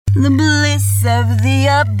The bliss of the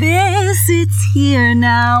abyss, it's here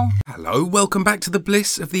now. Hello, welcome back to the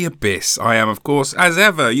Bliss of the Abyss. I am, of course, as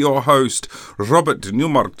ever, your host, Robert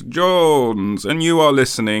Newmark Jones, and you are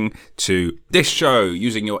listening to this show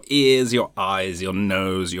using your ears, your eyes, your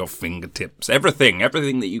nose, your fingertips, everything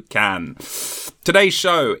that you can. Today's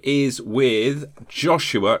show is with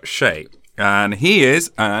Joshua Shea, and he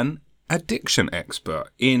is an addiction expert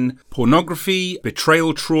in pornography,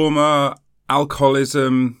 betrayal trauma,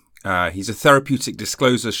 alcoholism. He's a therapeutic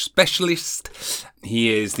disclosure specialist.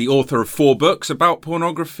 He is the author of 4 books about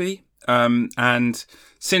pornography. And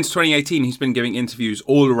since 2018, he's been giving interviews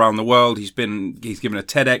all around the world. He's given a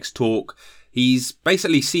TEDx talk. He's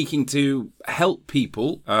basically seeking to help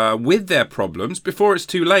people with their problems before it's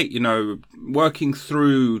too late, working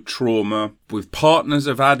through trauma with partners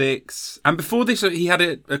of addicts. And before this, he had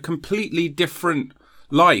a completely different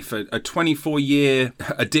life, a 24-year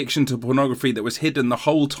addiction to pornography that was hidden the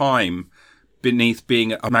whole time beneath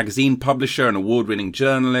being a magazine publisher, an award-winning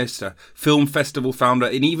journalist, a film festival founder,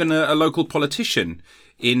 and even a local politician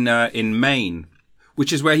in Maine,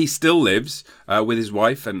 which is where he still lives with his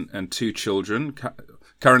wife and 2 children.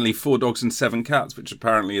 Currently 4 dogs and 7 cats, which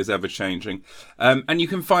apparently is ever-changing. And you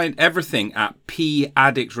can find everything at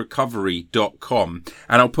paddictrecovery.com.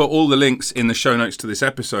 And I'll put all the links in the show notes to this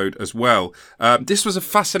episode as well. This was a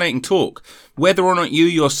fascinating talk. Whether or not you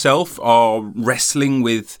yourself are wrestling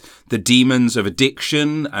with the demons of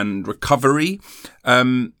addiction and recovery,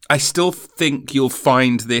 I still think you'll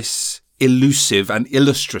find this elusive and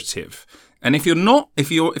illustrative. And if you're not,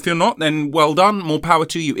 then well done, more power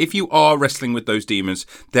to you. If you are wrestling with those demons,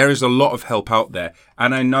 there is a lot of help out there.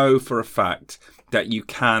 And I know for a fact that you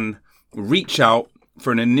can reach out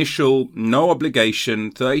for an initial, no obligation,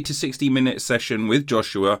 30 to 60 minute session with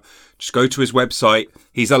Joshua. Just go to his website.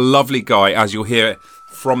 He's a lovely guy, as you'll hear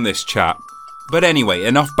from this chat. But anyway,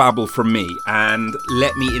 enough babble from me. And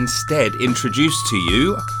let me instead introduce to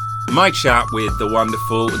you my chat with the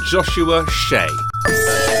wonderful Joshua Shea.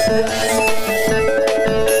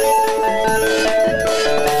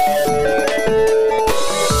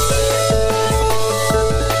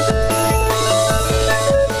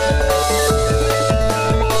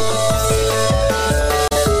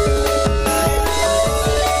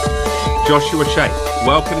 Joshua Shea,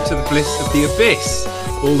 welcome to the Bliss of the Abyss,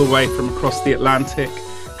 all the way from across the Atlantic.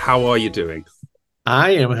 How are you doing?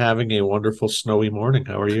 I am having a wonderful snowy morning.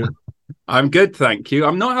 How are you? I'm good, thank you.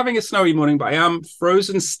 I'm not having a snowy morning, but I am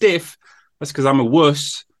frozen stiff. That's because I'm a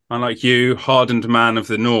wuss, unlike you, hardened man of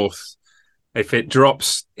the north. If it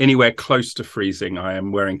drops anywhere close to freezing, I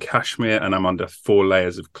am wearing cashmere and I'm under 4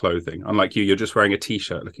 layers of clothing. Unlike you, you're just wearing a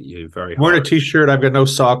t-shirt. Look at you, very hard. Wearing a t-shirt. I've got no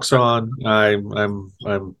socks on.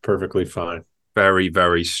 I'm perfectly fine. Very,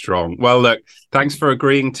 very strong. Well, look, thanks for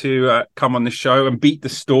agreeing to come on the show and beat the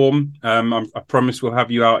storm. I promise we'll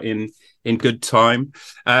have you out in good time.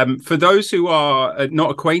 For those who are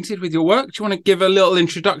not acquainted with your work, do you want to give a little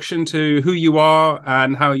introduction to who you are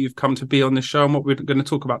and how you've come to be on the show and what we're going to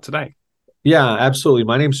talk about today? Yeah, absolutely.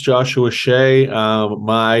 My name's Joshua Shea.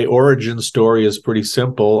 My origin story is pretty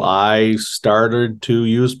simple. I started to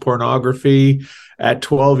use pornography at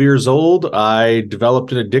 12 years old. I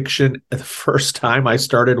developed an addiction the first time I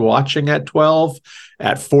started watching at 12.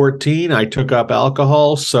 At 14, I took up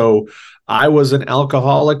alcohol. So I was an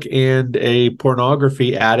alcoholic and a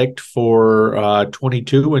pornography addict for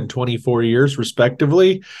 22 and 24 years,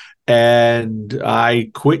 respectively. And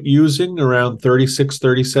I quit using around 36,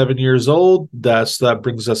 37 years old. That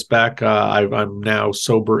brings us back. I'm now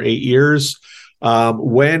sober 8 years.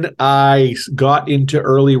 When I got into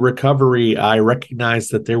early recovery, I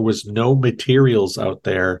recognized that there was no materials out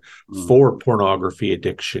there for pornography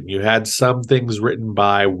addiction. You had some things written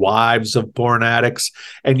by wives of porn addicts,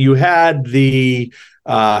 and you had the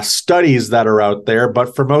studies that are out there.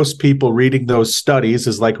 But for most people, reading those studies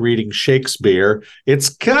is like reading Shakespeare. It's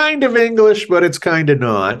kind of English, but it's kind of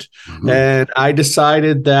not. Mm-hmm. And I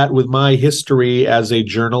decided that with my history as a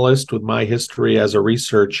journalist, with my history as a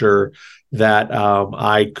researcher, that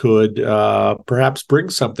I could perhaps bring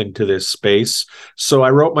something to this space. So I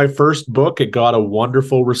wrote my first book. It got a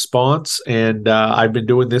wonderful response, and I've been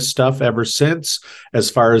doing this stuff ever since, as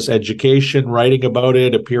far as education, writing about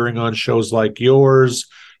it, appearing on shows like yours,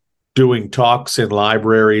 doing talks in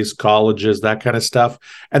libraries, colleges, that kind of stuff.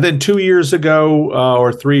 And then 2 years ago,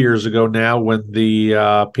 or 3 years ago now, when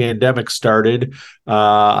the pandemic started,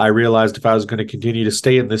 I realized if I was going to continue to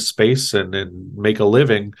stay in this space and make a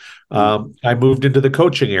living, I moved into the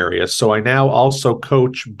coaching area. So I now also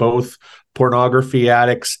coach both pornography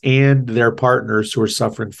addicts and their partners who are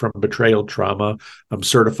suffering from betrayal trauma. I'm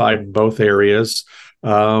certified in both areas.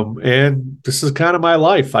 And this is kind of my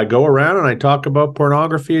life. I go around and I talk about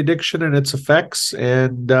pornography addiction and its effects,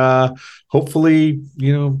 and hopefully,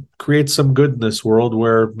 create some good in this world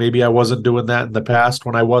where maybe I wasn't doing that in the past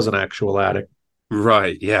when I was an actual addict.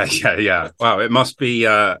 Right. Yeah. Yeah. Yeah. Wow. It must be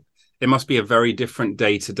a very different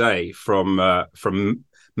day to day from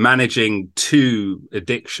managing two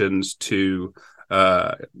addictions to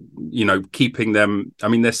keeping them. I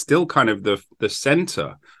mean, they're still kind of the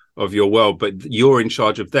center of your world, but you're in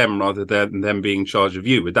charge of them rather than them being in charge of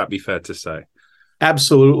you. Would that be fair to say?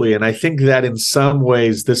 Absolutely. And I think that in some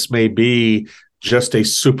ways, this may be just a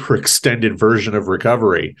super extended version of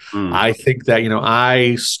recovery. I think that,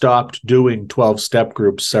 I stopped doing 12-step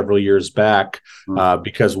groups several years back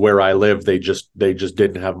because where I live, they just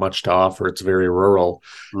didn't have much to offer. It's very rural.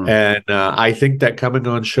 And I think that coming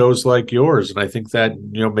on shows like yours, and I think that,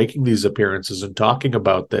 making these appearances and talking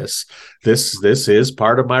about this is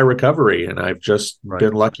part of my recovery. And I've just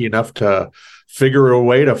been lucky enough to figure a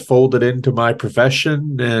way to fold it into my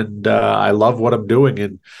profession. And I love what I'm doing.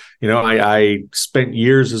 And, I spent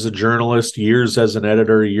years as a journalist, years as an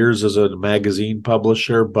editor, years as a magazine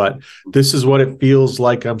publisher, but this is what it feels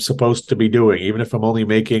like I'm supposed to be doing, even if I'm only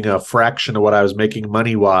making a fraction of what I was making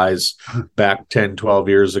money-wise back 10, 12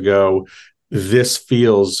 years ago. This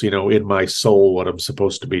feels, in my soul what I'm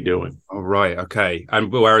supposed to be doing. Oh, right. Okay.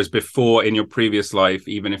 And whereas before in your previous life,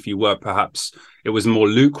 even if you were perhaps it was more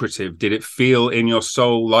lucrative, did it feel in your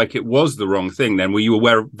soul like it was the wrong thing then? Were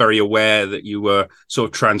you very aware that you were sort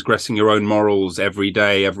of transgressing your own morals every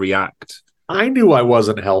day, every act? I knew I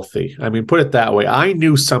wasn't healthy. I mean, put it that way. I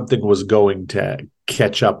knew something was going to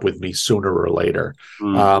catch up with me sooner or later.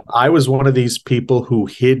 I was one of these people who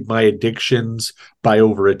hid my addictions by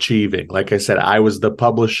overachieving. Like I said, I was the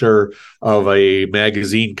publisher of a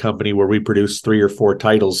magazine company where we produced 3 or 4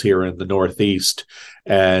 titles here in the Northeast.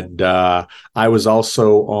 And I was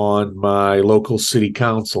also on my local city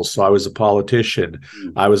council, so I was a politician.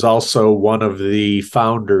 I was also one of the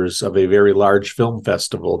founders of a very large film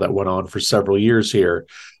festival that went on for several years here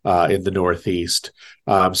in the Northeast.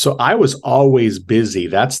 So I was always busy.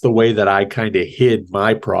 That's the way that I kind of hid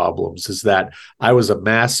my problems, is that I was a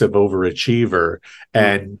massive overachiever.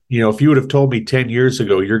 And, if you would have told me 10 years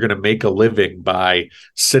ago, you're going to make a living by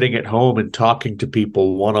sitting at home and talking to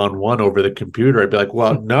people one-on-one over the computer, I'd be like,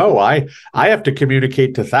 well, no, I have to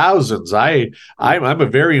communicate to thousands. I'm a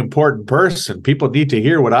very important person. People need to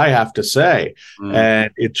hear what I have to say.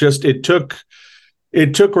 And it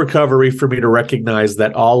took recovery for me to recognize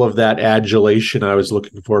that all of that adulation I was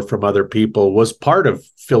looking for from other people was part of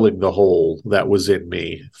filling the hole that was in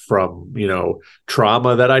me from,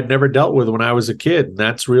 trauma that I'd never dealt with when I was a kid. And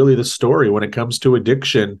that's really the story when it comes to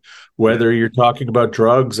addiction, whether you're talking about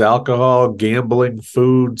drugs, alcohol, gambling,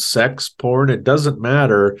 food, sex, porn, it doesn't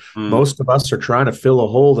matter. Most of us are trying to fill a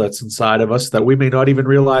hole that's inside of us that we may not even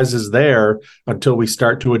realize is there until we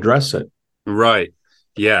start to address it. Right.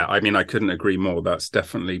 Yeah, I mean, I couldn't agree more. That's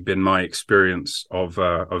definitely been my experience of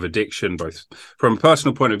addiction, both from a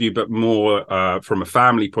personal point of view, but more from a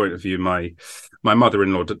family point of view. My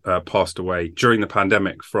mother-in-law passed away during the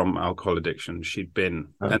pandemic from alcohol addiction. She'd been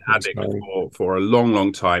an addict for a long,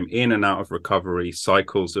 long time, in and out of recovery,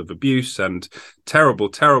 cycles of abuse, and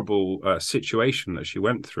terrible situation that she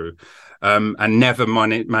went through, and never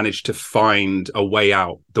managed to find a way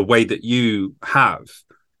out the way that you have.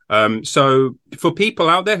 So for people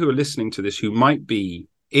out there who are listening to this, who might be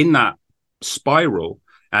in that spiral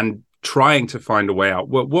and trying to find a way out,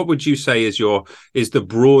 what would you say is the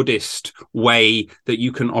broadest way that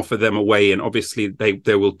you can offer them a way? And obviously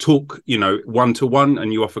they will talk, one-to-one,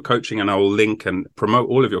 and you offer coaching, and I will link and promote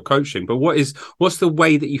all of your coaching. But what's the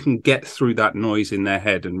way that you can get through that noise in their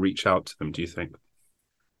head and reach out to them, do you think?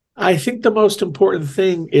 I think the most important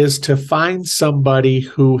thing is to find somebody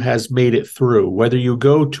who has made it through, whether you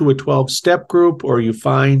go to a 12-step group or you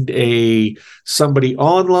find somebody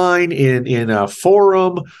online in a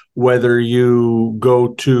forum, whether you go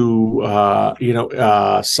to,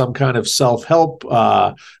 some kind of self-help,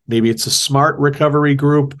 maybe it's a SMART recovery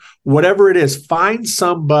group, whatever it is, find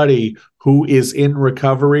somebody who is in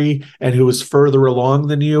recovery and who is further along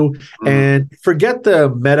than you, and forget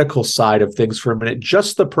the medical side of things for a minute,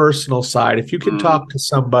 just the personal side. If you can talk to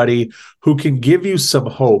somebody who can give you some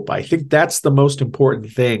hope, I think that's the most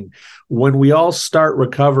important thing. When we all start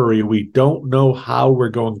recovery, we don't know how we're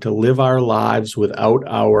going to live our lives without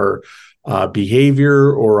our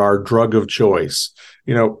behavior or our drug of choice.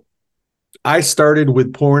 I started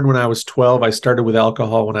with porn when I was 12. I started with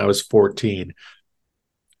alcohol when I was 14.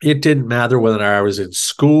 It didn't matter whether I was in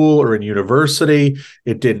school or in university.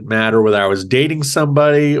 It didn't matter whether I was dating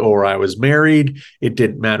somebody or I was married. It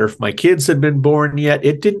didn't matter if my kids had been born yet.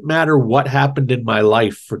 It didn't matter what happened in my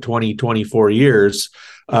life for 20, 24 years,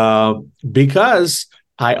 because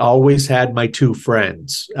I always had my two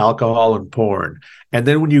friends, alcohol and porn. And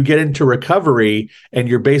then when you get into recovery and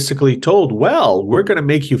you're basically told, well, we're going to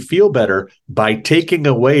make you feel better by taking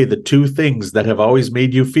away the two things that have always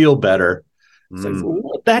made you feel better. It's like,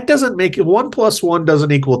 well, that doesn't make it 1 + 1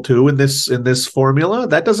 doesn't equal 2 in this formula.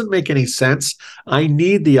 That doesn't make any sense. I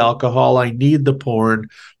need the alcohol. I need the porn.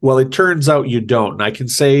 Well, it turns out you don't. And I can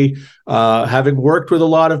say, having worked with a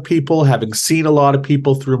lot of people, having seen a lot of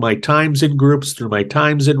people through my times in groups, through my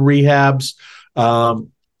times in rehabs,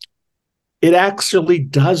 it actually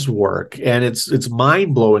does work, and it's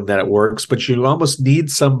mind-blowing that it works, but you almost need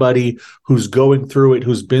somebody who's going through it,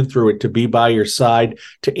 who's been through it, to be by your side,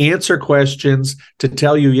 to answer questions, to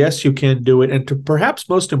tell you, yes, you can do it, and to perhaps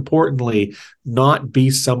most importantly, not be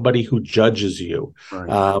somebody who judges you.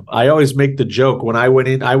 Right. I always make the joke, when I went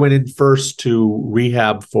in first to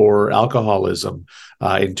rehab for alcoholism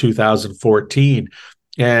in 2014.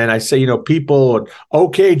 And I say, people,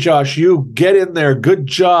 okay, Josh, you get in there. Good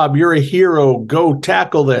job. You're a hero. Go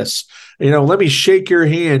tackle this. Let me shake your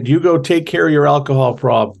hand. You go take care of your alcohol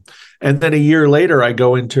problem. And then a year later, I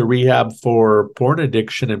go into rehab for porn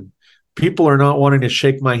addiction, and people are not wanting to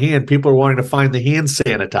shake my hand. People are wanting to find the hand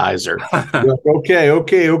sanitizer.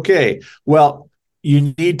 Like, okay. Well,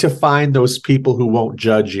 you need to find those people who won't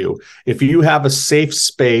judge you. If you have a safe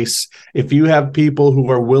space, if you have people who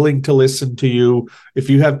are willing to listen to you, if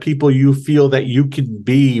you have people you feel that you can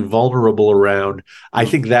be vulnerable around, I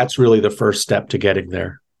think that's really the first step to getting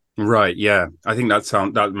there. Right. Yeah. I think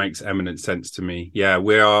that makes eminent sense to me. Yeah.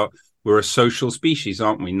 We're a social species,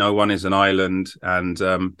 aren't we? No one is an island. And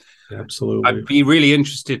absolutely, I'd be really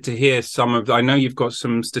interested to hear I know you've got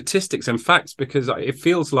some statistics and facts, because it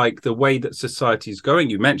feels like the way that society is going,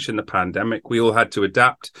 you mentioned the pandemic, we all had to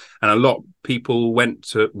adapt, and a lot of people went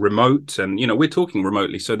to remote, and, we're talking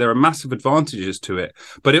remotely. So there are massive advantages to it,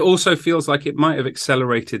 but it also feels like it might have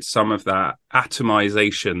accelerated some of that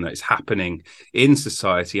atomization that is happening in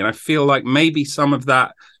society. And I feel like maybe some of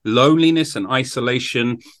that loneliness and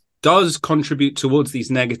isolation does contribute towards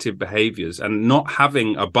these negative behaviors, and not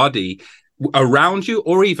having a buddy around you,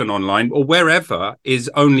 or even online or wherever,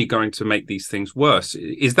 is only going to make these things worse.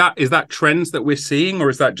 Is that trends that we're seeing,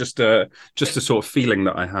 or is that just a sort of feeling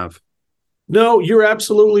that I have? No, you're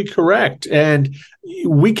absolutely correct. And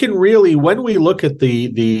we can really, when we look at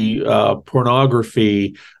the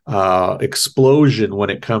pornography explosion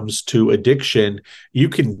when it comes to addiction, you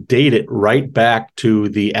can date it right back to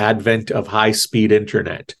the advent of high-speed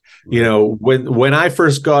internet. When I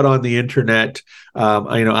first got on the internet,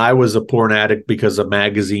 I was a porn addict because of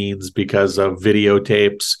magazines, because of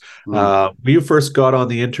videotapes. When you first got on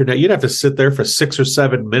the internet, you'd have to sit there for 6 or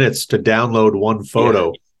 7 minutes to download one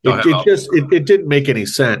photo. Yeah. It didn't make any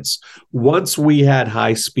sense. Once we had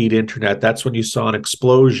high-speed internet, that's when you saw an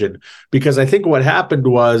explosion, because I think what happened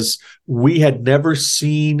was we had never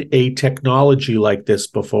seen a technology like this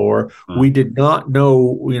before. We did not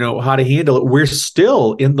know, how to handle it. We're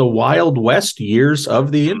still in the Wild West years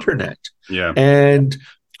of the internet. Yeah. And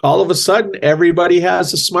all of a sudden, everybody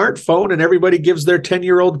has a smartphone, and everybody gives their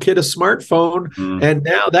 10-year-old kid a smartphone. And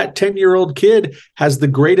now that 10-year-old kid has the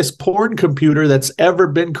greatest porn computer that's ever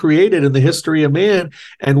been created in the history of man.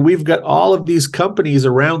 And we've got all of these companies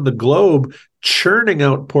around the globe churning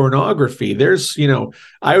out pornography. There's,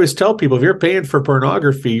 I always tell people, if you're paying for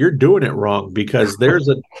pornography, you're doing it wrong, because there's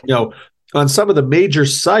on some of the major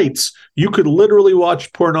sites, you could literally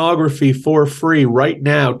watch pornography for free right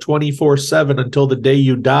now, 24/7 until the day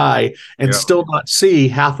you die, and still not see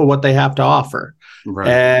half of what they have to offer. Right.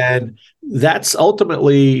 And that's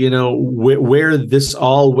ultimately, where this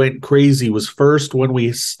all went crazy, was first when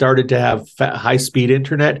we started to have high-speed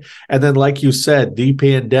internet. And then, like you said, the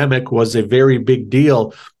pandemic was a very big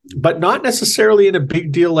deal, but not necessarily in a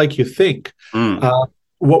big deal like you think.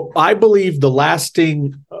 What I believe the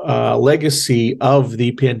lasting legacy of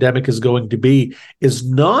the pandemic is going to be is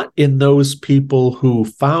not in those people who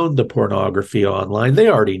found the pornography online. They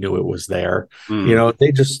already knew it was there.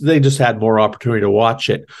 They just had more opportunity to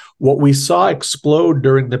watch it. What we saw explode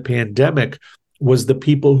during the pandemic was the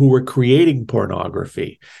people who were creating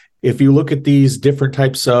pornography. If you look at these different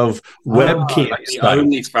types of webcams, like the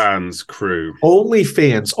OnlyFans crew.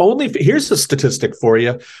 Here's a statistic for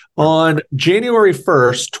you. On January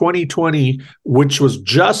 1st, 2020, which was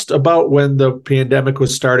just about when the pandemic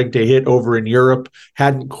was starting to hit over in Europe,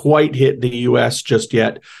 hadn't quite hit the US just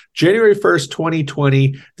yet, January 1st,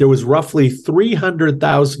 2020, there was roughly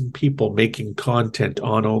 300,000 people making content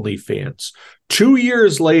on OnlyFans. 2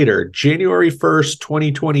 years later, January 1st,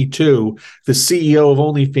 2022, the CEO of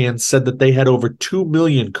OnlyFans said that they had over 2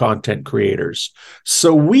 million content creators.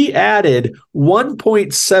 So we added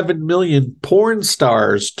 1.7 million porn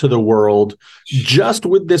stars to the world just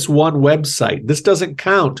with this one website. This doesn't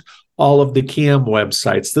count all of the cam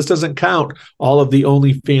websites. This doesn't count all of the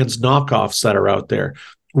OnlyFans knockoffs that are out there.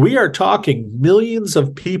 We are talking millions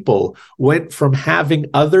of people went from having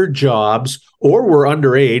other jobs or were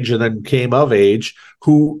underage and then came of age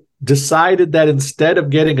who decided that instead of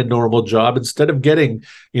getting a normal job, instead of getting,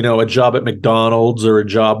 a job at McDonald's or a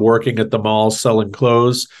job working at the mall selling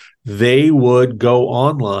clothes, they would go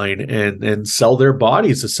online and sell their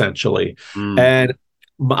bodies essentially. And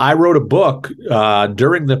I wrote a book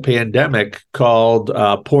during the pandemic called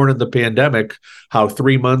Porn in the Pandemic, how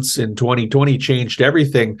 3 months in 2020 changed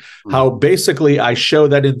everything. How basically I show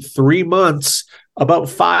that in 3 months, about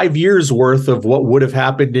 5 years worth of what would have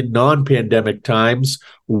happened in non-pandemic times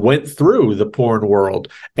went through the porn world.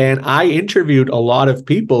 And I interviewed a lot of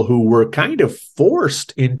people who were kind of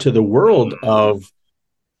forced into the world of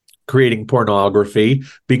creating pornography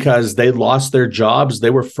because they lost their jobs, they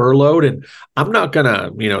were furloughed. And I'm not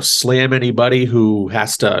gonna, slam anybody who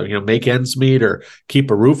has to, make ends meet or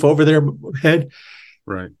keep a roof over their head.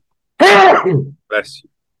 Right. Bless you.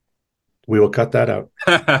 We will cut that out.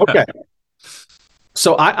 Okay.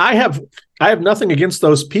 So I have nothing against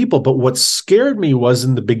those people, but what scared me was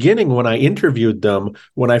in the beginning when I interviewed them,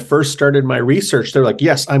 when I first started my research, they're like,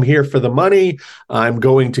 yes, I'm here for the money. I'm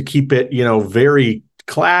going to keep it, very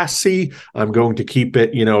classy. I'm going to keep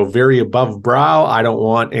it, very above brow. I don't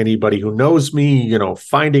want anybody who knows me,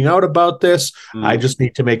 finding out about this. I just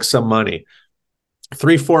need to make some money.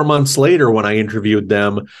 3-4 months later, when I interviewed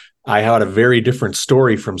them, I had a very different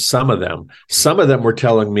story from some of them. Some of them were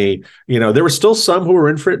telling me, there were still some who were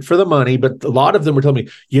in for it for the money, but a lot of them were telling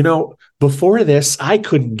me, before this, I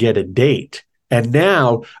couldn't get a date. And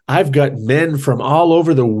now I've got men from all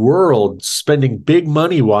over the world spending big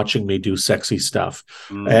money watching me do sexy stuff.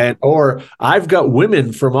 Or I've got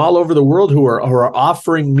women from all over the world who are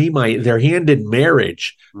offering me their hand in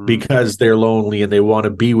marriage because they're lonely and they want to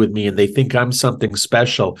be with me and they think I'm something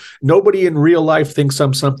special. Nobody in real life thinks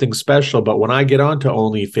I'm something special, but when I get onto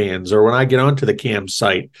OnlyFans or when I get onto the cam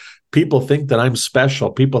site, people think that I'm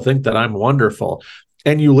special. People think that I'm wonderful.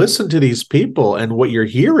 And you listen to these people, and what you're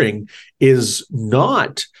hearing is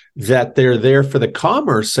not that they're there for the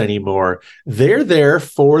commerce anymore. They're there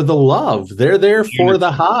for the love. They're there for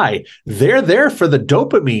the high. They're there for the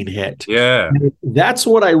dopamine hit. Yeah. And that's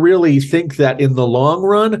what I really think that in the long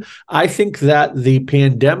run, I think that the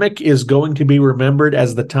pandemic is going to be remembered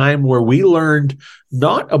as the time where we learned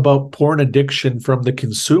not about porn addiction from the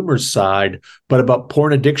consumer's side, but about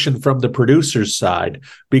porn addiction from the producer's side.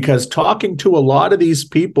 Because talking to a lot of these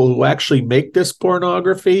people who actually make this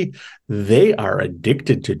pornography, they are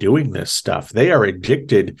addicted to doing this stuff. They are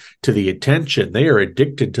addicted to the attention. They are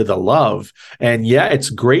addicted to the love. And yeah, it's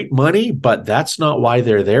great money, but that's not why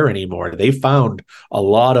they're there anymore. They found a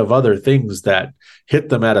lot of other things that hit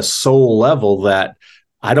them at a soul level that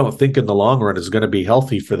I don't think in the long run is going to be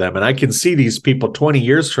healthy for them. And I can see these people 20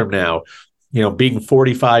 years from now, being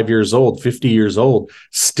 45 years old, 50 years old,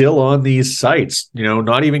 still on these sites,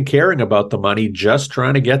 not even caring about the money, just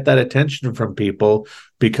trying to get that attention from people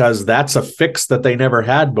because that's a fix that they never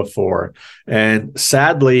had before. And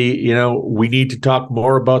sadly, we need to talk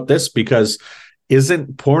more about this because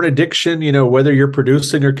isn't porn addiction, whether you're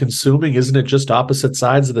producing or consuming, isn't it just opposite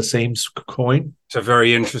sides of the same coin? It's a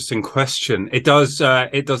very interesting question. It does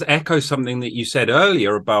echo something that you said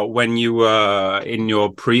earlier about when you were in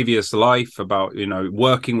your previous life about,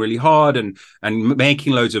 working really hard and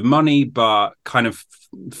making loads of money, but kind of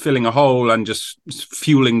filling a hole and just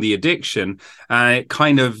fueling the addiction. And it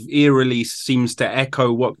kind of eerily seems to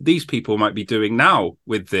echo what these people might be doing now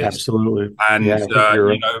with this. Absolutely. And,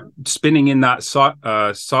 spinning in that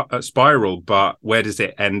spiral, but where does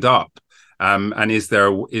it end up? And is there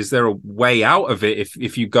a way out of it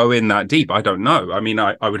if you go in that deep? I don't know. I mean,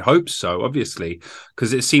 I would hope so, obviously,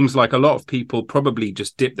 because it seems like a lot of people probably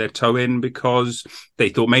just dipped their toe in because they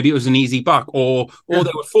thought maybe it was an easy buck or they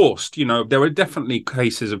were forced. There were definitely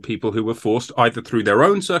cases of people who were forced either through their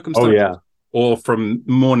own circumstances or from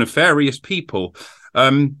more nefarious people.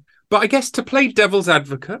 But I guess to play devil's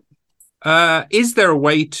advocate, is there a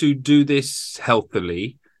way to do this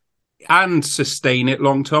healthily and sustain it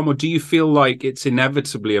long term, or do you feel like it's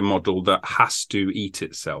inevitably a model that has to eat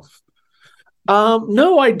itself?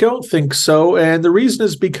 No, I don't think so. And the reason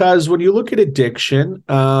is because when you look at addiction,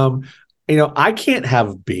 I can't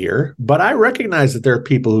have beer, but I recognize that there are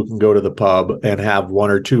people who can go to the pub and have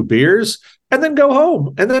one or two beers and then go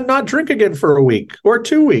home and then not drink again for a week or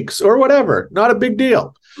 2 weeks or whatever. Not a big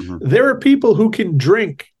deal. Mm-hmm. There are people who can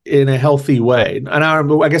drink in a healthy way. And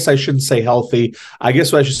I guess I shouldn't say healthy. I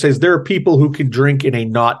guess what I should say is there are people who can drink in a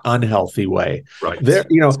not unhealthy way. Right. There,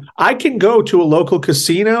 I can go to a local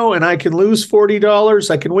casino and I can lose $40.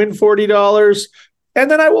 I can win $40. And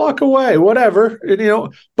then I walk away, whatever,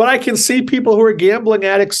 but I can see people who are gambling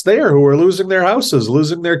addicts there who are losing their houses,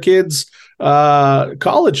 losing their kids'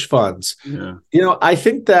 college funds. Yeah. I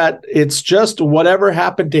think that it's just whatever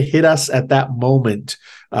happened to hit us at that moment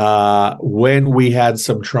when we had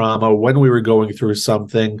some trauma, when we were going through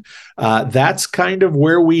something. That's kind of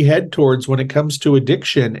where we head towards when it comes to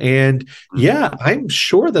addiction. And yeah, I'm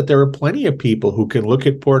sure that there are plenty of people who can look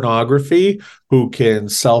at pornography, who can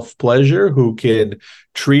self-pleasure, who can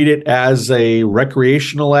treat it as a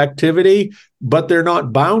recreational activity, but they're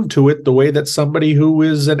not bound to it the way that somebody who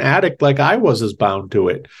is an addict like I was is bound to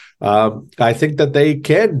it. I think that they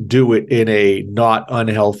can do it in a not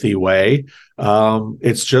unhealthy way.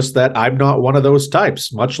 It's just that I'm not one of those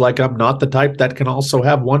types, much like I'm not the type that can also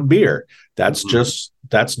have one beer. That's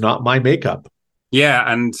not my makeup. Yeah,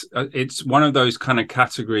 and it's one of those kind of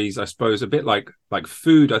categories, I suppose, a bit like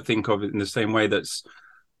food. I think of it in the same way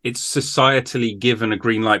it's societally given a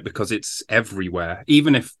green light because it's everywhere.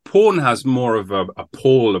 Even if porn has more of a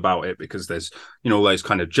pull about it because there's, all those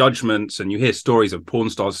kind of judgments, and you hear stories of porn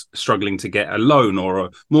stars struggling to get a loan or a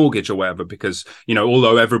mortgage or whatever because,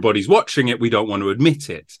 although everybody's watching it, we don't want to admit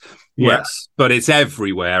it. Yes. But it's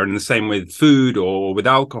everywhere, and the same with food or with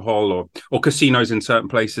alcohol or casinos in certain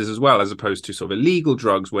places as well, as opposed to sort of illegal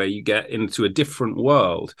drugs where you get into a different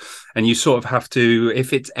world. And you sort of have to,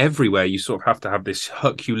 if it's everywhere, you sort of have to have this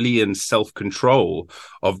Herculean self-control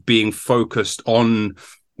of being focused on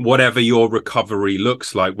whatever your recovery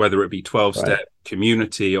looks like, whether it be 12-step,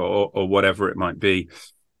 community or whatever it might be.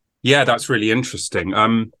 Yeah, that's really interesting.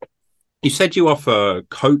 You said you offer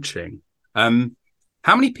coaching.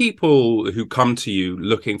 How many people who come to you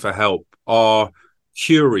looking for help are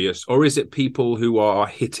curious, or is it people who are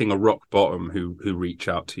hitting a rock bottom who reach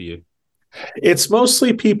out to you? It's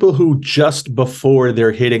mostly people who just before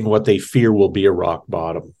they're hitting what they fear will be a rock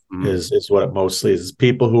bottom is what it mostly is.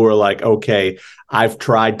 People who are like, okay, I've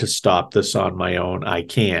tried to stop this on my own. I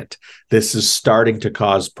can't. This is starting to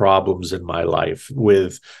cause problems in my life.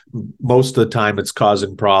 With most of the time, it's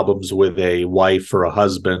causing problems with a wife or a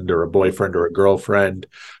husband or a boyfriend or a girlfriend.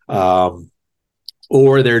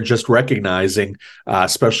 Or they're just recognizing,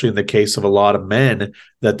 especially in the case of a lot of men,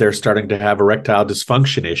 that they're starting to have erectile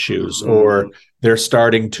dysfunction issues, or they're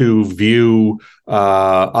starting to view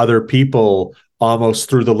other people almost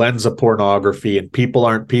through the lens of pornography, and people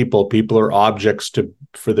aren't people. People are objects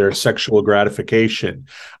for their sexual gratification,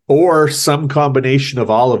 or some combination of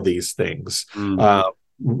all of these things.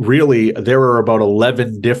 Really, there are about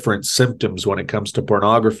 11 different symptoms when it comes to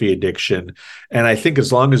pornography addiction. And I think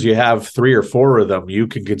as long as you have 3 or 4 of them, you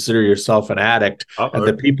can consider yourself an addict. And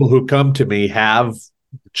the people who come to me have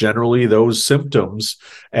generally those symptoms,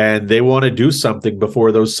 and they want to do something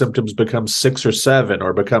before those symptoms become 6 or 7,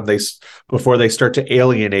 or before they start to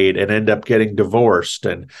alienate and end up getting divorced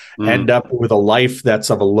and end up with a life that's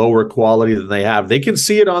of a lower quality than they have. They can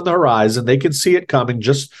see it on the horizon. They can see it coming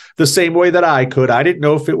just the same way that I could. I didn't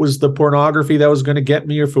know if it was the pornography that was going to get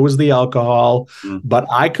me or if it was the alcohol, but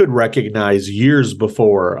I could recognize years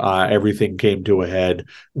before everything came to a head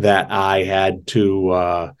that I had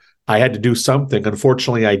to do something.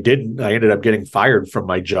 Unfortunately, I didn't. I ended up getting fired from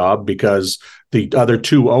my job because the other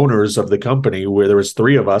 2 owners of the company, where there was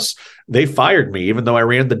 3 of us, they fired me, even though I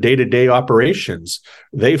ran the day-to-day operations.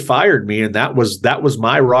 They fired me, and that was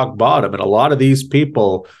my rock bottom. And a lot of these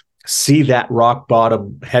people see that rock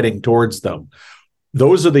bottom heading towards them.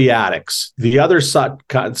 Those are the addicts. The other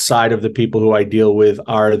side of the people who I deal with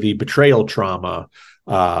are the betrayal trauma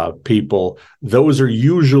people. Those are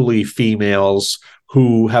usually females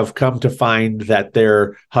who have come to find that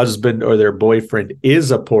their husband or their boyfriend is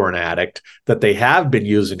a porn addict, that they have been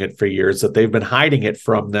using it for years, that they've been hiding it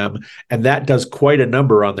from them. And that does quite a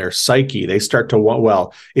number on their psyche. They start to want,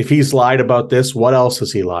 well, if he's lied about this, what else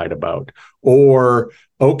has he lied about? Or,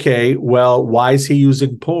 okay, well, why is he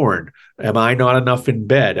using porn? Am I not enough in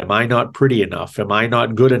bed? Am I not pretty enough? Am I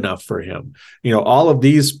not good enough for him? All of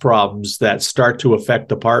these problems that start to affect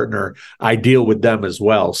the partner, I deal with them as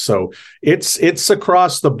well. So it's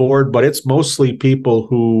across the board, but it's mostly people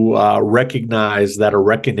who recognize that a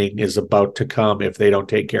reckoning is about to come if they don't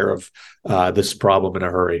take care of this problem in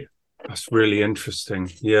a hurry. That's really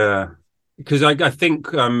interesting. Yeah. because I think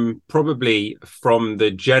probably from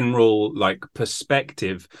the general like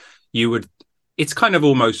perspective, you would. It's kind of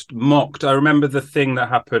almost mocked. I remember the thing that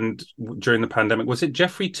happened during the pandemic. Was it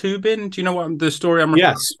Jeffrey Toobin? Do you know what the story I'm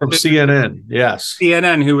referring Yes, from CNN. Yes.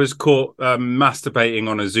 CNN, who was caught masturbating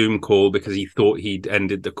on a Zoom call because he thought he'd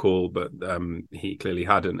ended the call, but he clearly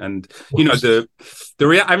hadn't. And you know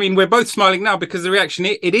I mean, we're both smiling now because the reaction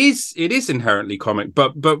it is inherently comic,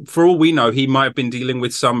 but for all we know, he might have been dealing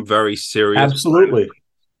with some very serious Absolutely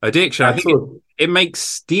addiction. Absolutely. I think it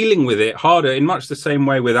makes dealing with it harder in much the same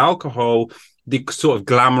way with alcohol. The sort of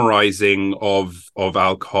glamorizing of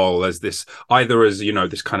alcohol as this, either as, you know,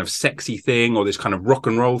 this kind of sexy thing or this kind of rock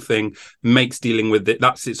and roll thing, makes dealing with it,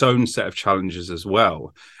 that's its own set of challenges as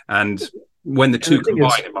well. And when the two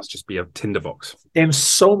combine, it must just be a tinderbox. And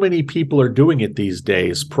so many people are doing it these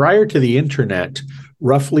days. Prior to the internet,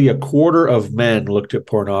 roughly a quarter of men looked at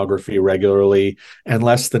pornography regularly, and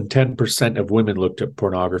less than 10% of women looked at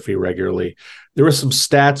pornography regularly. There were some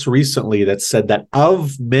stats recently that said that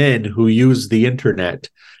of men who use the internet,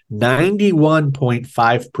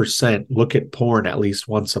 91.5% look at porn at least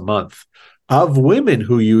once a month. Of women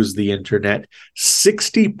who use the internet,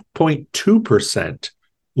 60.2%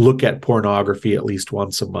 look at pornography at least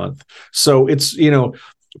once a month. So it's, you know,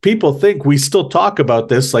 people think we still talk about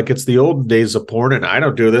this like it's the olden days of porn, and I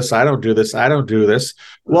don't do this, I don't do this, I don't do this.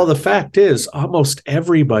 Well, the fact is, almost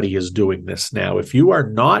everybody is doing this now. If you are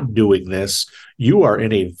not doing this, you are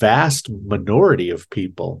in a vast minority of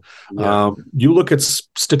people. Yeah. You look at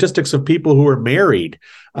statistics of people who are married.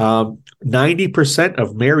 90%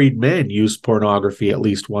 of married men use pornography at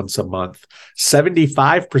least once a month.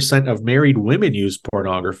 75% of married women use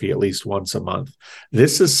pornography at least once a month.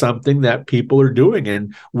 This is something that people are doing,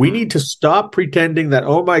 and we need to stop pretending that,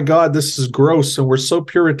 oh my God, this is gross and we're so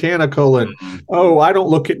puritanical, and oh, I don't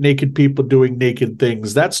look at naked people doing naked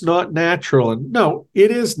things. That's not natural. And no, it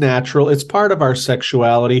is natural. It's part of our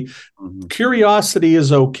sexuality. Curiosity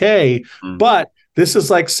is okay, but this is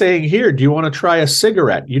like saying, here, do you want to try a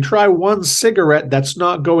cigarette? You try one cigarette, that's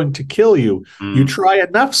not going to kill you. You try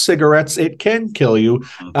enough cigarettes, it can kill you.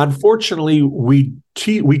 Unfortunately, we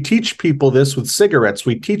teach people this with cigarettes.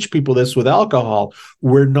 We teach people this with alcohol.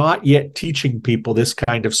 We're not yet teaching people this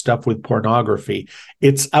kind of stuff with pornography.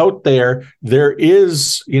 It's out there. There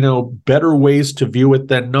is, you know, better ways to view it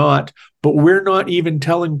than not. But we're not even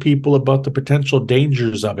telling people about the potential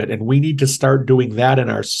dangers of it. And we need to start doing that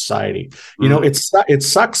in our society. You know, it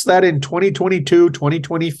sucks that in 2022,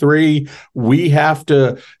 2023, we have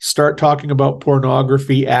to start talking about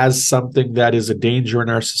pornography as something that is a danger in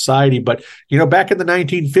our society. But, you know, back in the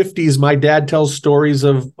 1950s, my dad tells stories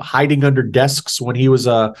of hiding under desks when he was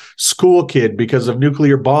a school kid because of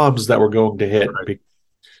nuclear bombs that were going to hit. Right.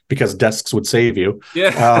 Because desks would save you.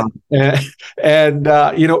 Yeah.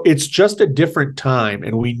 You know, it's just a different time,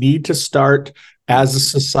 and we need to start as a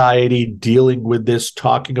society dealing with this,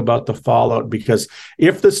 talking about the fallout, because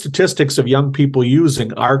if the statistics of young people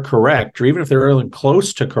using are correct, or even if they're even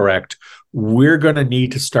close to correct, we're going to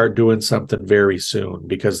need to start doing something very soon,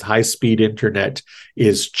 because high-speed internet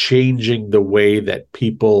is changing the way that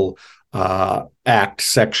people act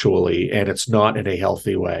sexually, and it's not in a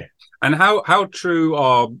healthy way. And how true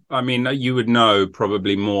are, I mean, you would know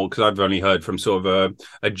probably more, because I've only heard from sort of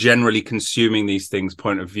a generally consuming these things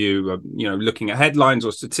point of view, you know, looking at headlines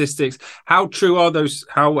or statistics. How true are those,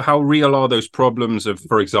 how real are those problems of,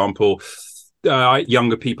 for example,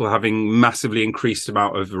 younger people having massively increased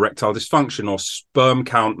amount of erectile dysfunction, or sperm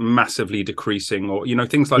count massively decreasing, or, you know,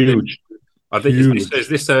 things like Huge. This? Is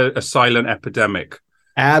this a silent epidemic?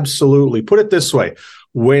 Absolutely. Put it this way.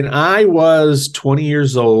 When I was 20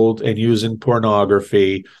 years old and using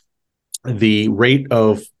pornography, the rate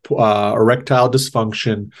of erectile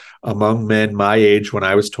dysfunction among men my age when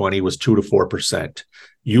I was 20 was 2 to 4%.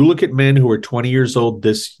 You look at men who are 20 years old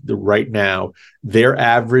right now, their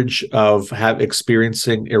average of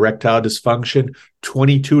experiencing erectile dysfunction,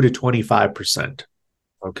 22 to 25%.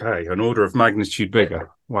 Okay, an order of magnitude bigger.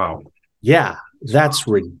 Wow. Yeah, that's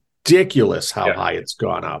ridiculous how high it's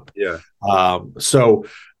gone up. Yeah. So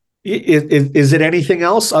is it anything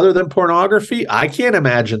else other than pornography? I can't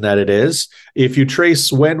imagine that it is. If you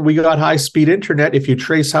trace when we got high-speed internet, if you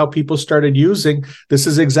trace how people started using, this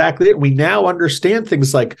is exactly it. We now understand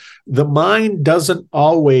things like the mind doesn't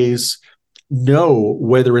always know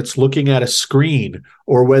whether it's looking at a screen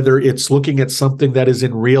or whether it's looking at something that is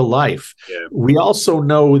in real life. Yeah. We also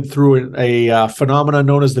know through a phenomenon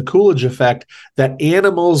known as the Coolidge effect that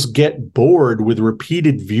animals get bored with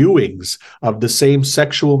repeated viewings of the same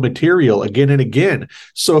sexual material again and again.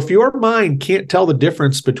 So if your mind can't tell the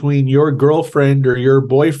difference between your girlfriend or your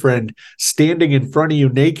boyfriend standing in front of you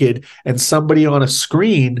naked and somebody on a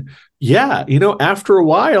screen, after a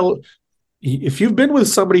while, if you've been with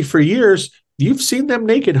somebody for years, you've seen them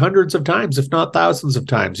naked hundreds of times, if not thousands of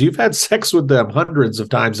times. You've had sex with them hundreds of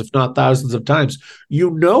times, if not thousands of times. You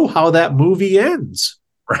know how that movie ends.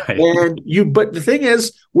 Right. But the thing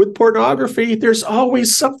is, with pornography, there's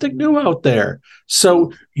always something new out there.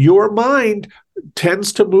 So your mind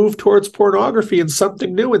tends to move towards pornography and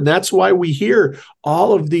something new. And that's why we hear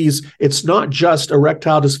all of these. It's not just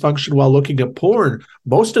erectile dysfunction while looking at porn.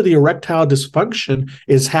 Most of the erectile dysfunction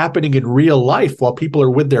is happening in real life while people are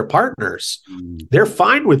with their partners. They're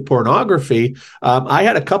fine with pornography. I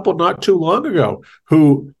had a couple not too long ago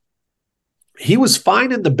who he was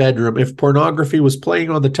fine in the bedroom if pornography was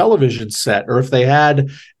playing on the television set, or if they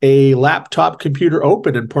had a laptop computer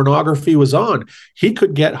open and pornography was on. He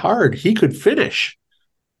could get hard. He could finish.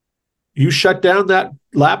 You shut down that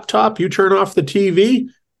laptop, you turn off the TV,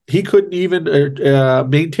 he couldn't even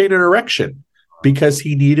maintain an erection because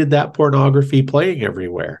he needed that pornography playing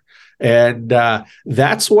everywhere. And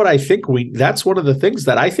that's what I think that's one of the things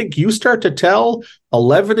that I think you start to tell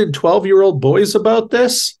 11 and 12-year-old boys about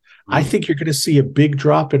this. I think you're going to see a big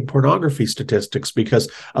drop in pornography statistics because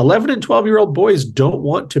 11 and 12-year-old boys don't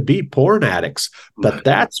want to be porn addicts. But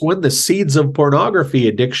that's when the seeds of pornography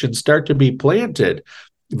addiction start to be planted.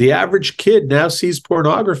 The average kid now sees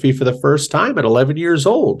pornography for the first time at 11 years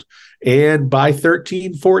old. And by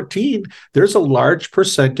 13, 14, there's a large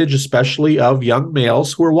percentage, especially of young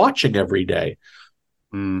males, who are watching every day.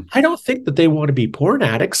 I don't think that they want to be porn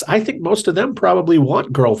addicts. I think most of them probably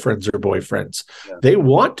want girlfriends or boyfriends. Yeah. They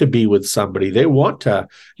want to be with somebody. They want to,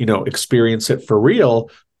 experience it for real.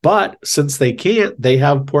 But since they can't, they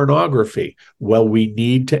have pornography. Well, we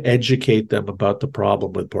need to educate them about the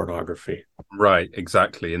problem with pornography. Right,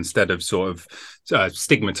 exactly. Instead of sort of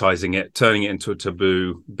stigmatizing it, turning it into a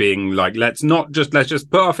taboo, being like, let's just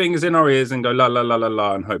put our fingers in our ears and go la la la la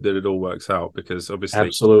la and hope that it all works out. Because obviously,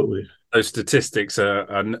 absolutely, those statistics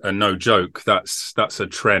are no joke. That's a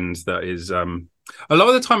trend that is a lot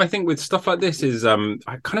of the time. I think with stuff like this is I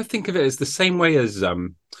kind of think of it as the same way as a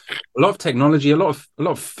lot of technology, a lot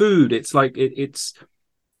of food. It's like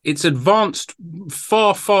it's advanced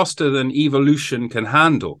far faster than evolution can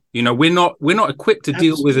handle. We're not equipped to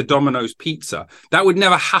deal with a Domino's pizza. That would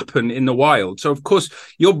never happen in the wild. So of course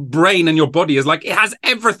your brain and your body is like, it has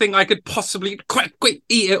everything I could possibly quick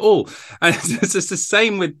eat it all. And it's just the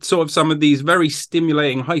same with sort of some of these very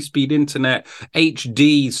stimulating high-speed internet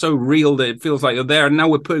HD, so real that it feels like you're there. And now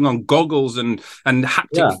we're putting on goggles and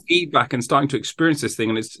haptic feedback and starting to experience this thing.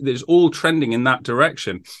 And it's all trending in that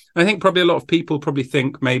direction. I think probably a lot of people probably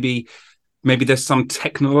think maybe there's some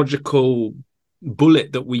technological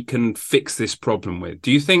bullet that we can fix this problem with.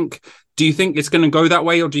 Do you think it's going to go that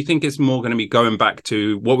way, or do you think it's more going to be going back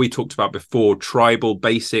to what we talked about before, tribal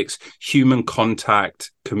basics, human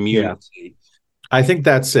contact, community? Yeah. I think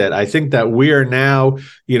that's it. I think that we are now,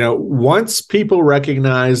 once people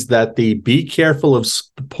recognize that the be careful of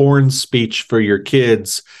porn speech for your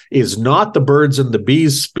kids is not the birds and the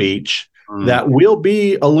bees speech, that we'll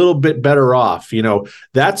be a little bit better off.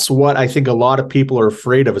 That's what I think a lot of people are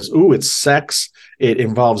afraid of is, it's sex. It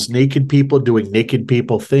involves naked people doing naked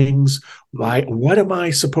people things. Why? What am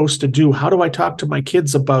I supposed to do? How do I talk to my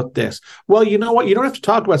kids about this? Well, you know what? You don't have to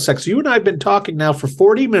talk about sex. You and I have been talking now for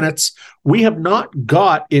 40 minutes. We have not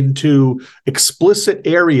got into explicit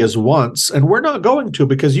areas once, and we're not going to,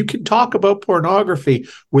 because you can talk about pornography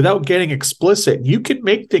without getting explicit. You can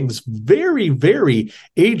make things very, very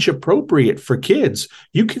age appropriate for kids.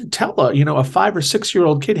 You can tell a 5 or 6 year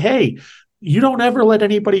old kid, hey, you don't ever let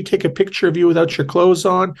anybody take a picture of you without your clothes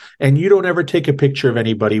on, and you don't ever take a picture of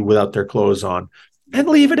anybody without their clothes on, and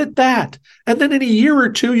leave it at that. And then in a year or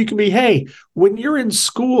two, you can be, hey, when you're in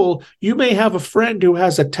school, you may have a friend who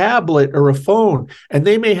has a tablet or a phone, and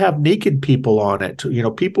they may have naked people on it,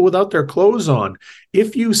 people without their clothes on.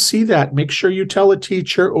 If you see that, make sure you tell a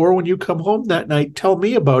teacher, or when you come home that night, tell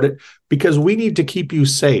me about it, because we need to keep you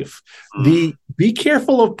safe. The be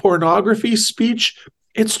careful of pornography speech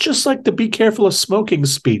It's just like the be careful of smoking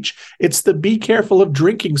speech. It's the be careful of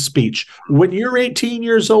drinking speech. When you're 18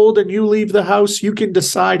 years old and you leave the house, you can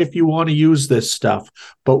decide if you want to use this stuff.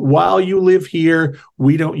 But while you live here,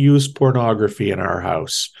 we don't use pornography in our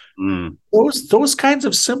house. Mm. Those kinds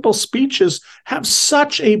of simple speeches have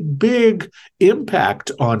such a big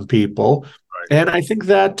impact on people. And I think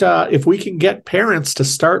that if we can get parents to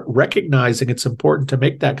start recognizing it's important to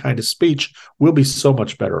make that kind of speech, we'll be so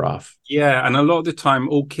much better off. Yeah, and a lot of the time,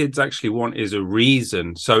 all kids actually want is a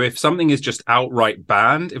reason. So if something is just outright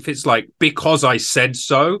banned, if it's like, because I said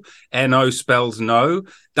so, NO spells no,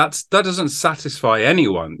 that doesn't satisfy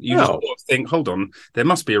anyone. You just sort of think, hold on, there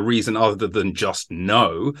must be a reason other than just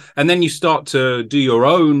no. And then you start to do your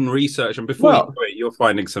own research, and before you do it, you're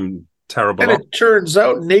finding some terrible. And it turns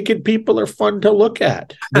out naked people are fun to look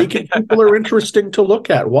at. Naked people are interesting to look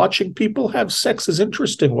at. Watching people have sex is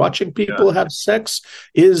interesting. Watching people have sex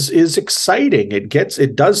is exciting.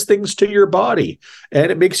 It does things to your body,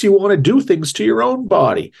 and it makes you want to do things to your own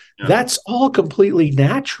body. Yeah. That's all completely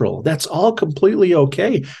natural. That's all completely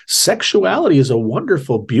okay. Sexuality is a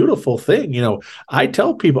wonderful, beautiful thing. You know, I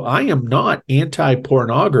tell people I am not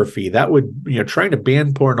anti-pornography. That would, trying to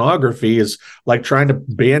ban pornography is like trying to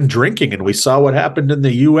ban drinking. And we saw what happened in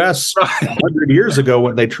the U.S. 100 years ago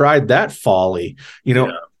when they tried that folly.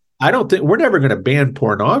 I don't think we're never going to ban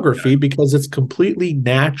pornography because it's completely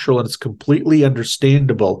natural and it's completely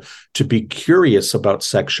understandable to be curious about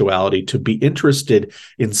sexuality, to be interested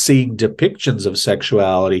in seeing depictions of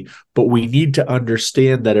sexuality. But we need to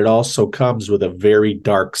understand that it also comes with a very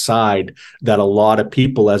dark side that a lot of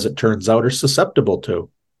people, as it turns out, are susceptible to.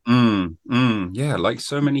 Yeah, like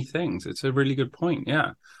so many things. It's a really good point.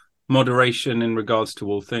 Yeah. Moderation in regards to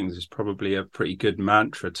all things is probably a pretty good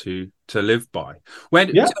mantra to live by.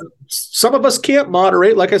 Some of us can't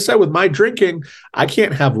moderate. Like I said, with my drinking, I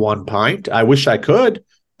can't have one pint. I wish I could,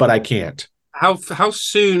 but I can't. How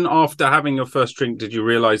soon after having your first drink did you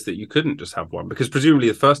realize that you couldn't just have one? Because presumably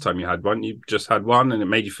the first time you had one, you just had one and it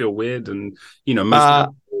made you feel weird. And,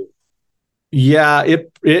 Yeah,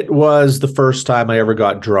 it was the first time I ever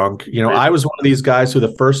got drunk. I was one of these guys who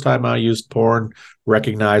the first time I used porn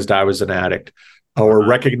recognized I was an addict or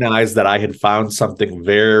recognized that I had found something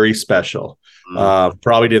very special.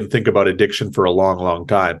 Probably didn't think about addiction for a long, long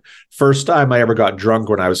time. First time I ever got drunk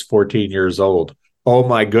when I was 14 years old. Oh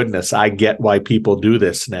my goodness, I get why people do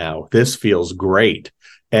this now. This feels great.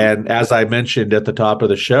 And as I mentioned at the top of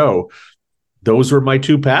the show, those were my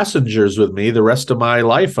two passengers with me the rest of my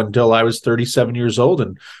life until I was 37 years old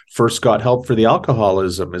and first got help for the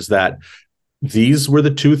alcoholism, is that these were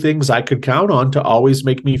the two things I could count on to always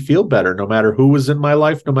make me feel better, no matter who was in my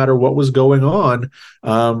life, no matter what was going on.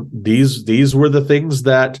 These were the things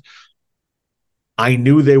that I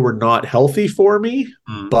knew they were not healthy for me,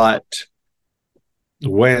 but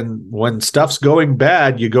when stuff's going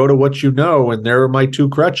bad, you go to what you know, and there are my two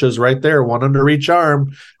crutches right there, one under each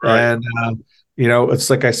arm. Right. And it's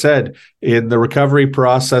like I said, in the recovery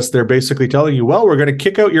process, they're basically telling you, well, we're going to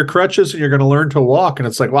kick out your crutches and you're going to learn to walk. And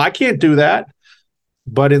it's like, well, I can't do that.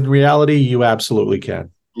 But in reality, you absolutely can.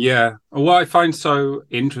 Yeah. What I find so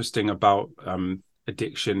interesting about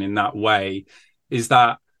addiction in that way is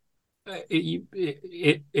that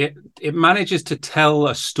it manages to tell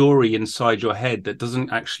a story inside your head that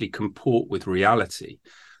doesn't actually comport with reality.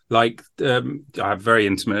 Like I have very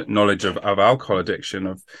intimate knowledge of alcohol addiction,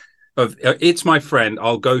 of it's my friend,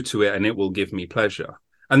 I'll go to it and it will give me pleasure.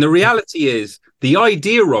 And the reality is the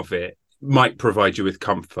idea of it might provide you with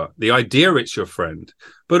comfort. The idea it's your friend,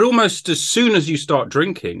 but almost as soon as you start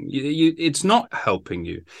drinking, it's not helping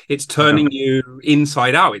you. It's turning you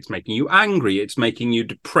inside out. It's making you angry. It's making you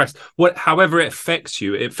depressed. However it affects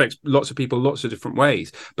you, it affects lots of people lots of different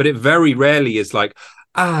ways. But it very rarely is like,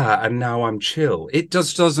 and now I'm chill. It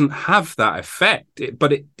just doesn't have that effect.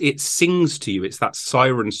 But it sings to you. It's that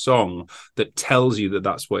siren song that tells you that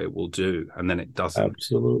that's what it will do, and then it doesn't.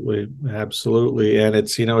 Absolutely. And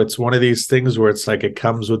it's one of these things where it's like it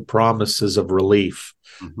comes with promises of relief.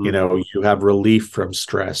 Mm-hmm. You have relief from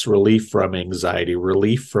stress, relief from anxiety,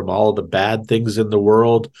 relief from all the bad things in the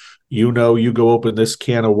world. You go open this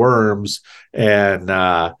can of worms and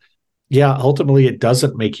ultimately it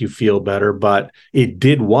doesn't make you feel better, but it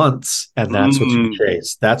did once. And that's what you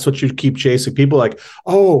chase. That's what you keep chasing. People like,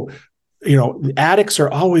 addicts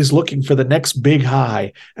are always looking for the next big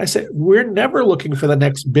high. And I said, we're never looking for the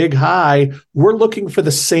next big high. We're looking for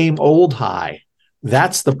the same old high.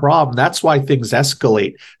 That's the problem. That's why things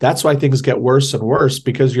escalate. That's why things get worse and worse,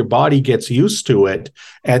 because your body gets used to it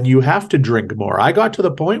and you have to drink more. I got to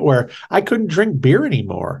the point where I couldn't drink beer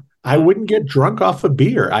anymore. I wouldn't get drunk off of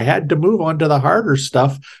beer. I had to move on to the harder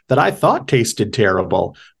stuff that I thought tasted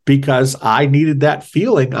terrible because I needed that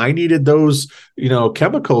feeling. I needed those,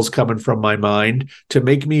 chemicals coming from my mind to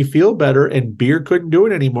make me feel better, and beer couldn't do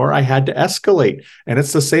it anymore. I had to escalate. And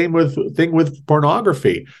it's the same thing with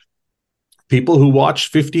pornography. People who watch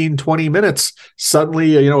 15, 20 minutes,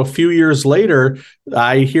 suddenly, a few years later,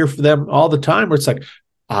 I hear from them all the time where it's like,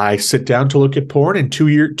 I sit down to look at porn and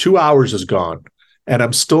 2 hours is gone. And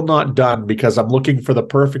I'm still not done because I'm looking for the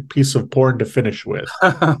perfect piece of porn to finish with.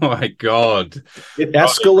 Oh my God. It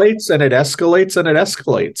escalates and it escalates and it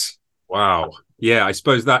escalates. Wow. Yeah, I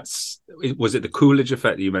suppose was it the Coolidge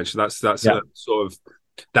effect that you mentioned? That's Yeah. a sort of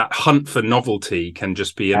that hunt for novelty can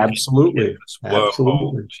just be Absolutely.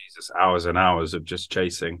 Jesus, hours and hours of just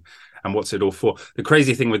chasing. And what's it all for? The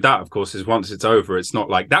crazy thing with that, of course, is once it's over, it's not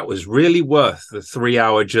like that was really worth the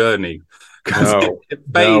 3-hour journey. No,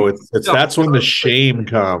 that's when the shame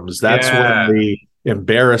comes. That's when the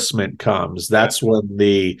embarrassment comes. That's when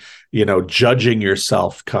the, judging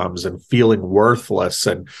yourself comes and feeling worthless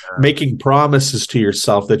and making promises to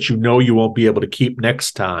yourself that you won't be able to keep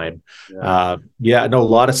next time. A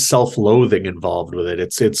lot of self-loathing involved with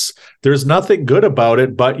it. There's nothing good about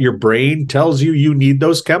it, but your brain tells you need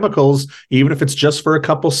those chemicals, even if it's just for a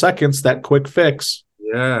couple seconds, that quick fix.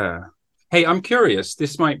 Yeah. Hey, I'm curious.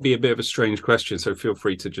 This might be a bit of a strange question, so feel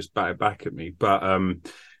free to just bat it back at me. But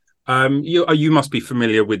you must be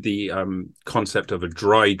familiar with the concept of a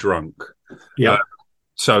dry drunk. Yeah.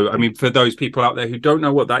 So, I mean, for those people out there who don't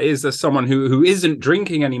know what that is, there's someone who isn't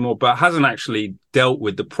drinking anymore, but hasn't actually dealt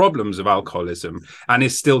with the problems of alcoholism and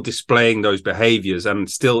is still displaying those behaviors and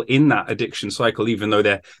still in that addiction cycle, even though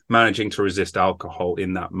they're managing to resist alcohol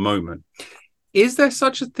in that moment. Is there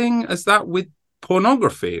such a thing as that with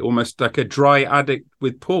pornography, almost like a dry addict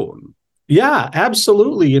with porn? Yeah,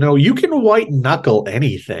 absolutely. You can white knuckle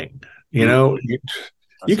anything. You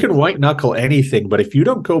can white knuckle anything, but if you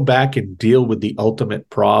don't go back and deal with the ultimate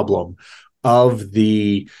problem of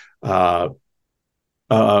the of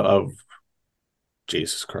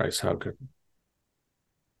Jesus Christ, how could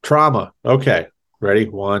trauma? Okay, ready?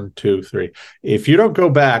 1, 2, 3. If you don't go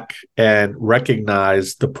back and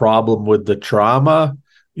recognize the problem with the trauma,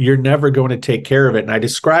 you're never going to take care of it. And I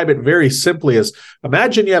describe it very simply as,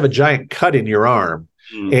 imagine you have a giant cut in your arm.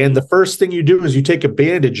 And the first thing you do is you take a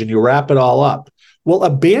bandage and you wrap it all up. Well, a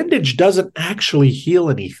bandage doesn't actually heal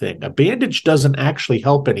anything. A bandage doesn't actually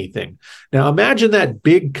help anything. Now, imagine that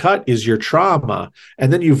big cut is your trauma,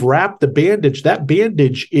 and then you've wrapped the bandage. That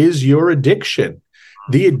bandage is your addiction.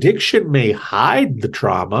 The addiction may hide the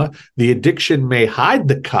trauma. The addiction may hide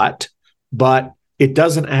the cut, but it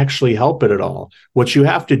doesn't actually help it at all. What you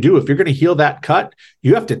have to do, if you're going to heal that cut,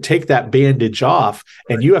 you have to take that bandage off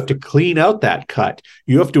and you have to clean out that cut.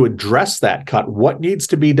 You have to address that cut. What needs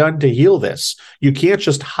to be done to heal this? You can't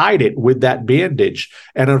just hide it with that bandage.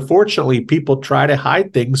 And unfortunately, people try to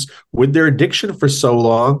hide things with their addiction for so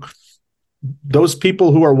long. Those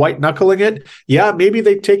people who are white knuckling it, maybe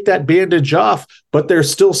they take that bandage off, but they're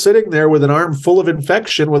still sitting there with an arm full of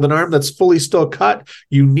infection, with an arm that's fully still cut.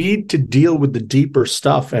 You need to deal with the deeper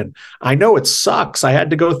stuff. And I know it sucks. I had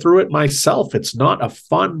to go through it myself. It's not a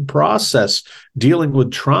fun process dealing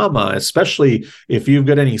with trauma, especially if you've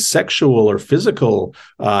got any sexual or physical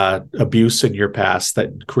abuse in your past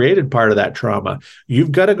that created part of that trauma.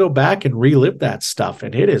 You've got to go back and relive that stuff.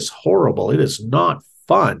 And it is horrible. It is not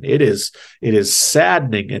fun. It is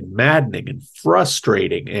saddening and maddening and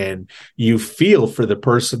frustrating, and you feel for the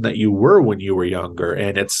person that you were when you were younger.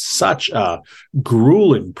 And it's such a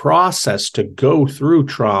grueling process to go through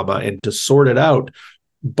trauma and to sort it out.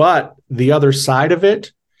 But the other side of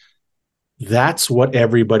it, that's what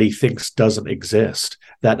everybody thinks doesn't exist.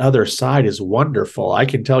 That other side is wonderful. I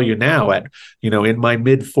can tell you now in my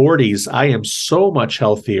mid-40s, I am so much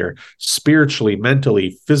healthier spiritually,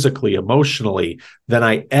 mentally, physically, emotionally than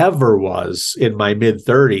I ever was in my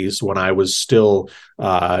mid-30s when I was still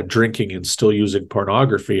drinking and still using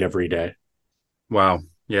pornography every day. Wow.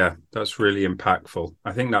 Yeah, that's really impactful.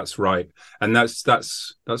 I think that's right. And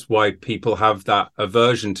that's why people have that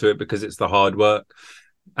aversion to it, because it's the hard work.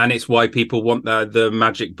 And it's why people want the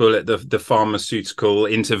magic bullet, the pharmaceutical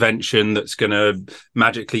intervention that's going to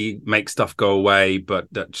magically make stuff go away. But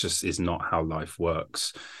that just is not how life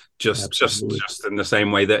works. Just in the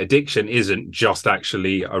same way that addiction isn't just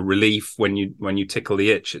actually a relief when you tickle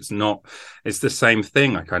the itch. It's not. It's the same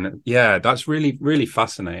thing. That's really, really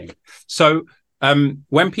fascinating. So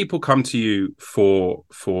when people come to you for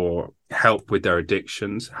help with their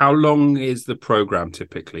addictions, how long is the program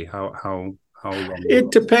typically? How long?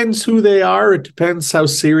 It depends who they are. It depends how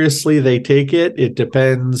seriously they take it. It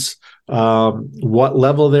depends what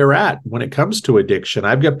level they're at when it comes to addiction.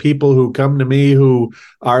 I've got people who come to me who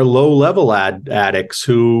are low-level addicts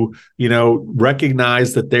who,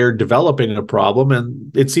 recognize that they're developing a problem,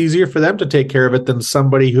 and it's easier for them to take care of it than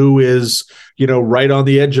somebody who is, right on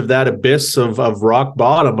the edge of that abyss of rock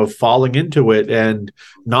bottom, of falling into it and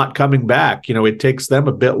not coming back. It takes them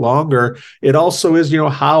a bit longer. It also is,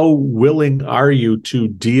 how willing are you to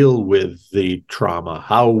deal with the trauma?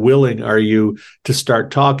 How willing are you to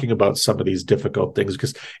start talking about some of these difficult things?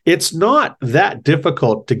 Because it's not that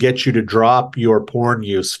difficult to get you to drop your porn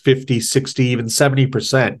use 50, 60, even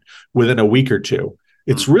 70% within a week or two.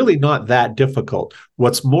 It's really not that difficult.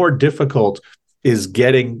 What's more difficult is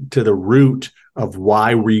getting to the root of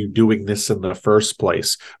why were you doing this in the first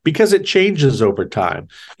place, because it changes over time.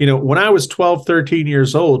 When I was 12, 13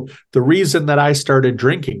 years old, the reason that I started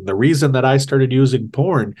drinking, the reason that I started using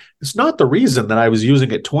porn, it's not the reason that I was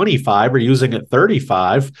using at 25 or using at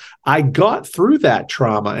 35. I got through that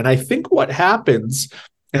trauma. And I think what happens,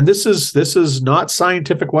 and this is not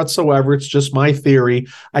scientific whatsoever, it's just my theory.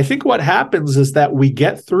 I think what happens is that we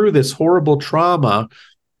get through this horrible trauma,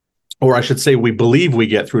 or I should say we believe we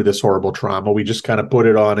get through this horrible trauma. We just kind of put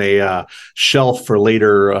it on a shelf for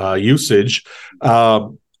later usage.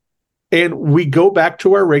 And we go back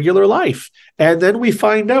to our regular life. And then we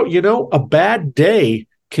find out, a bad day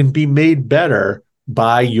can be made better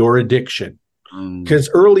by your addiction. Because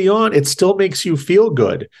early on, it still makes you feel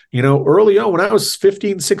good. Early on, when I was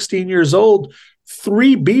 15, 16 years old,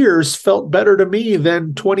 3 beers felt better to me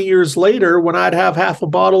than 20 years later when I'd have half a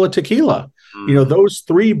bottle of tequila. Those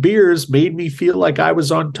 3 beers made me feel like I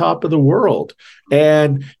was on top of the world.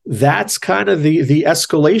 And that's kind of the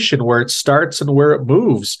escalation, where it starts and where it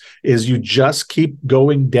moves, is you just keep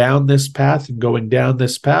going down this path and going down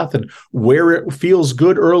this path. And where it feels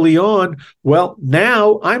good early on, well,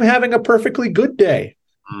 now I'm having a perfectly good day,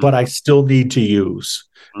 but I still need to use.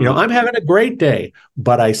 I'm having a great day,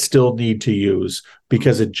 but I still need to use,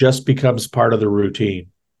 because it just becomes part of the routine.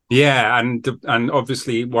 Yeah, and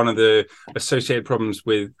obviously one of the associated problems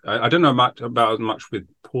with, I don't know about as much with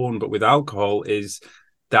porn, but with alcohol, is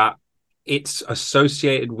that it's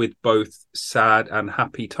associated with both sad and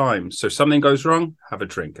happy times. So something goes wrong, have a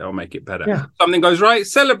drink, it'll make it better. Yeah. Something goes right,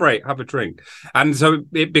 celebrate, have a drink. And so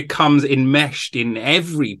it becomes enmeshed in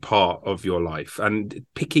every part of your life, and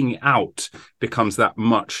picking it out becomes that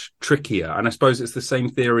much trickier. And I suppose it's the same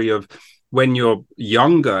theory of when you're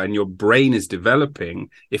younger and your brain is developing,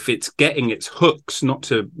 if it's getting its hooks, not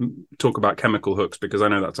to talk about chemical hooks, because I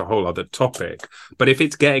know that's a whole other topic, but if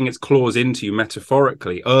it's getting its claws into you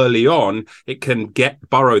metaphorically early on, it can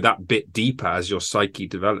burrow that bit deeper as your psyche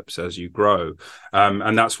develops, as you grow.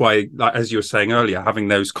 And that's why, like, as you were saying earlier, having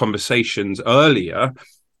those conversations earlier,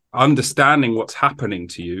 understanding what's happening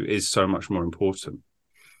to you is so much more important.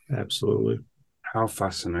 Absolutely. How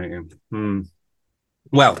fascinating.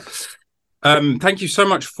 Well, thank you so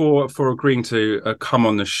much for agreeing to come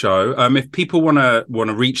on the show. If people want to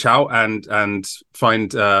reach out and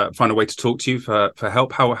find a way to talk to you for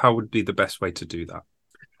help, how would be the best way to do that?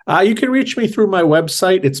 You can reach me through my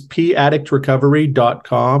website. It's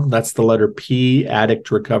paddictrecovery.com. That's the letter P,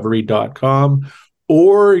 addictrecovery.com.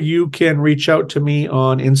 Or you can reach out to me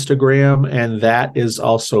on Instagram, and that is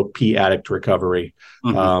also paddictrecovery.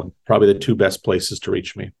 Probably the 2 best places to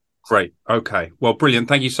reach me. Great. Okay. Well, brilliant.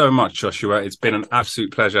 Thank you so much, Joshua. It's been an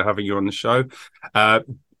absolute pleasure having you on the show.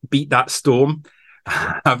 Beat that storm.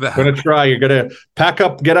 I'm going to try. You're going to pack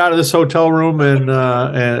up, get out of this hotel room,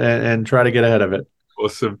 and try to get ahead of it.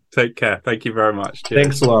 Awesome. Take care. Thank you very much. Cheers.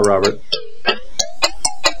 Thanks a lot, Robert.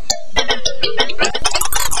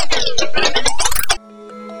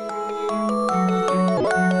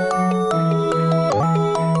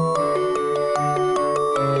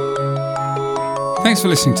 Thanks for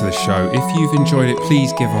listening to the show. If you've enjoyed it,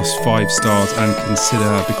 please give us 5 stars and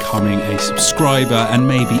consider becoming a subscriber, and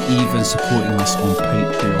maybe even supporting us on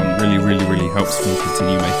Patreon. Really, really, really helps me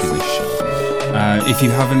continue making this show. If you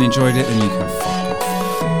haven't enjoyed it, then you can fuck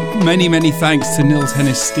off. Many, many thanks to Nils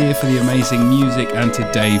Hennis-Steer for the amazing music, and to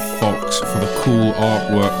Dave Fox for the cool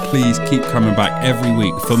artwork. Please keep coming back every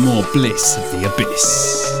week for more Bliss of the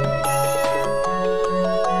Abyss.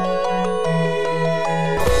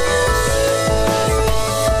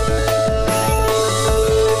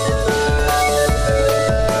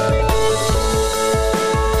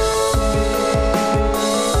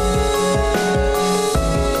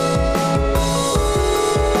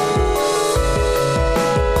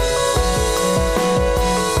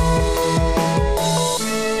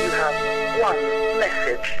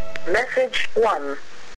 Message 1.